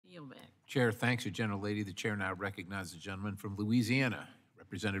yield back. Chair thanks the gentlelady. The chair now recognizes the gentleman from Louisiana,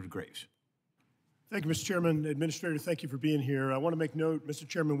 Representative Graves. Thank you, Mr. Chairman. Administrator, thank you for being here. I want to make note, Mr.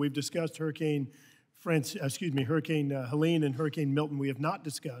 Chairman, we've discussed Hurricane Helene and Hurricane Milton. We have not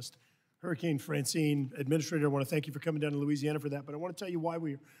discussed Hurricane Francine. Administrator, I want to thank you for coming down to Louisiana for that, but I want to tell you why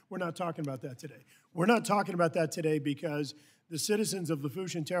we're not talking about that today. We're not talking about that today because the citizens of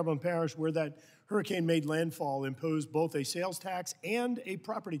Lafourche and Terrebonne Parish, where that hurricane made landfall, imposed both a sales tax and a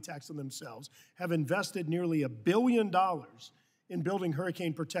property tax on themselves, have invested nearly $1 billion in building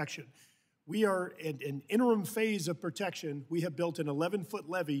hurricane protection. We are in an interim phase of protection. We have built an 11-foot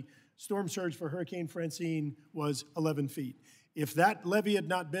levee. Storm surge for Hurricane Francine was 11 feet. If that levee had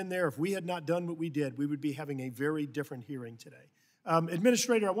not been there, if we had not done what we did, we would be having a very different hearing today.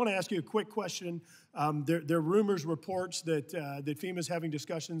 Administrator, I want to ask you a quick question. There are rumors, reports that FEMA is having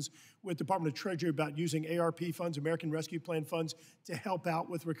discussions with the Department of Treasury about using ARP funds, American Rescue Plan funds, to help out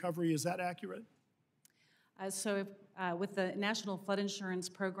with recovery. Is that accurate? With the National Flood Insurance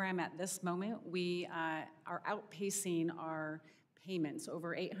Program at this moment, we are outpacing our payments,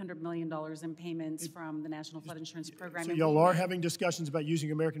 over $800 million in payments from the National Flood Insurance Program. So y'all are having discussions about using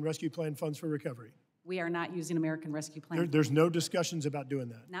American Rescue Plan funds for recovery? We are not using American Rescue Plan. There's no discussions about doing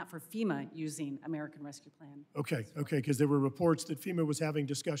that? Not for FEMA using American Rescue Plan. Okay, because there were reports that FEMA was having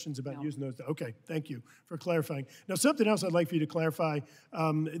discussions about using those. Okay, thank you for clarifying. Now, something else I'd like for you to clarify.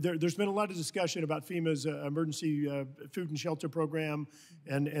 There's been a lot of discussion about FEMA's emergency food and shelter program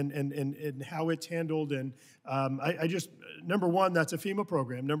and how it's handled. And I just, number one, that's a FEMA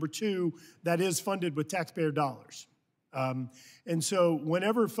program. Number two, that is funded with taxpayer dollars. And so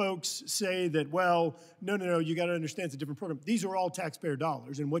whenever folks say that, well, no, you got to understand it's a different program, these are all taxpayer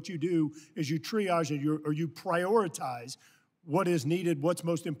dollars. And what you do is you triage or you prioritize what is needed, what's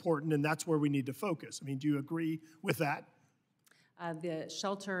most important, and that's where we need to focus. I mean, do you agree with that? The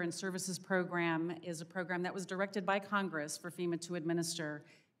Shelter and Services Program is a program that was directed by Congress for FEMA to administer.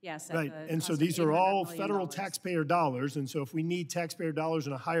 Yes. Right, and so these are all federal taxpayer dollars, and so if we need taxpayer dollars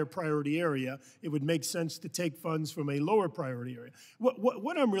in a higher priority area, it would make sense to take funds from a lower priority area.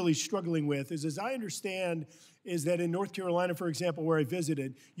 What I'm really struggling with is, as I understand, is that in North Carolina, for example, where I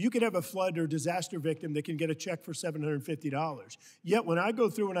visited, you could have a flood or disaster victim that can get a check for $750. Yet when I go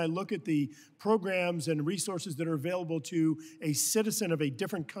through and I look at the programs and resources that are available to a citizen of a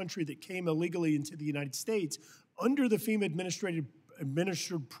different country that came illegally into the United States, under the FEMA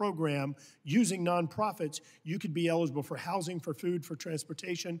administered program using nonprofits, you could be eligible for housing, for food, for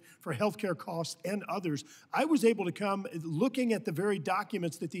transportation, for healthcare costs, and others. I was able to come, looking at the very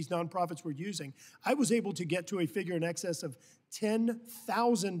documents that these nonprofits were using, I was able to get to a figure in excess of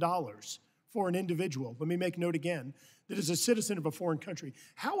 $10,000 for an individual. Let me make note again, that is a citizen of a foreign country.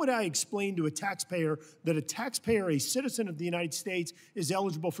 How would I explain to a taxpayer that a taxpayer, a citizen of the United States, is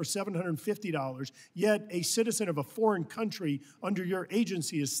eligible for $750, yet a citizen of a foreign country under your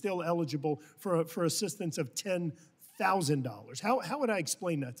agency is still eligible for assistance of $10,000? How would I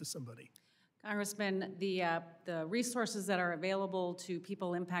explain that to somebody? Congressman, the resources that are available to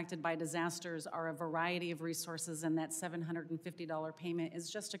people impacted by disasters are a variety of resources, and that $750 payment is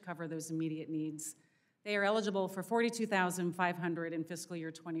just to cover those immediate needs. They are eligible for $42,500 in fiscal year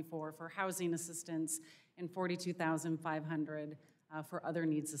 24 for housing assistance and $42,500 for other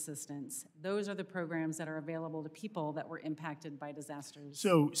needs assistance. Those are the programs that are available to people that were impacted by disasters.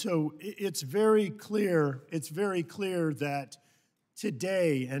 So it's very clear that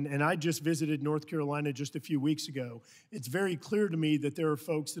today, and I just visited North Carolina just a few weeks ago, it's very clear to me that there are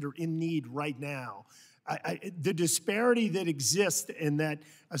folks that are in need right now. The disparity that exists in that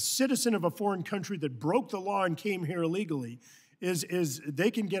a citizen of a foreign country that broke the law and came here illegally is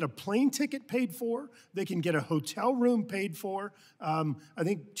they can get a plane ticket paid for, they can get a hotel room paid for, I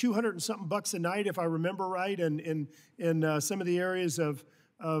think 200 and something bucks a night, if I remember right, in some of the areas of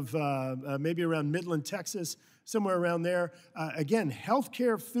maybe around Midland, Texas, somewhere around there. Again,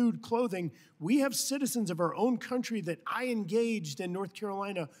 healthcare, food, clothing. We have citizens of our own country that I engaged in North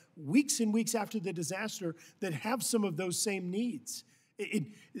Carolina weeks and weeks after the disaster that have some of those same needs.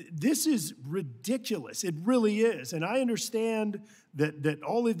 This is ridiculous. It really is. And I understand that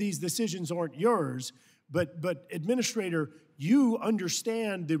all of these decisions aren't yours, but Administrator, you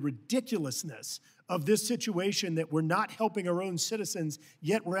understand the ridiculousness of this situation, that we're not helping our own citizens,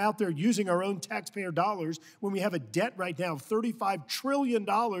 yet we're out there using our own taxpayer dollars when we have a debt right now of $35 trillion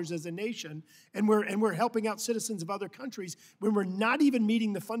as a nation, and we're helping out citizens of other countries when we're not even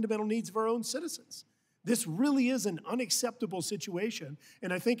meeting the fundamental needs of our own citizens. This really is an unacceptable situation.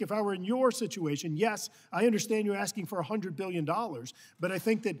 And I think if I were in your situation, yes, I understand you're asking for $100 billion, but I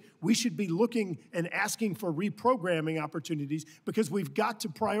think that we should be looking and asking for reprogramming opportunities because we've got to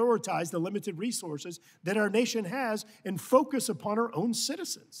prioritize the limited resources that our nation has and focus upon our own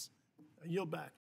citizens. I yield back.